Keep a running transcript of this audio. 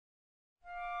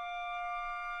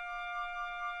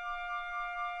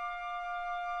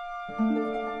A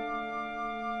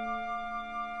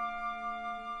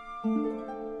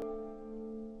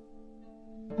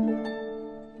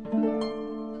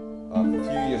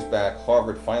few years back,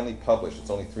 Harvard finally published,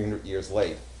 it's only 300 years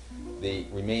late, the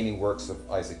remaining works of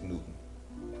Isaac Newton.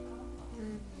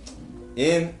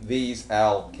 In these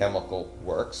alchemical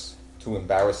works, too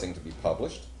embarrassing to be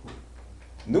published,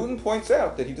 Newton points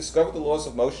out that he discovered the laws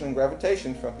of motion and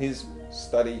gravitation from his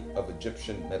study of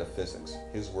Egyptian metaphysics,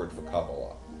 his word for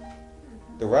Kabbalah.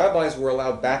 The rabbis were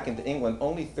allowed back into England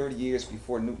only 30 years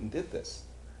before Newton did this.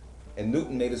 And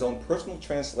Newton made his own personal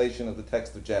translation of the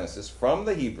text of Genesis from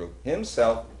the Hebrew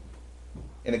himself,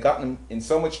 and it got him in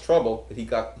so much trouble that he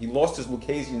lost his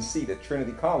Lucasian seat at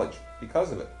Trinity College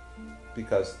because of it,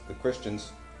 because the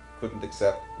Christians couldn't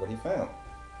accept what he found.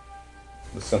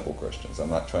 The simple Christians. I'm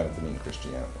not trying to demean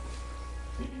Christianity.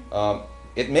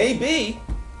 It may be,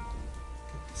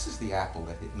 this is the apple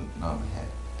that hit Newton on the head.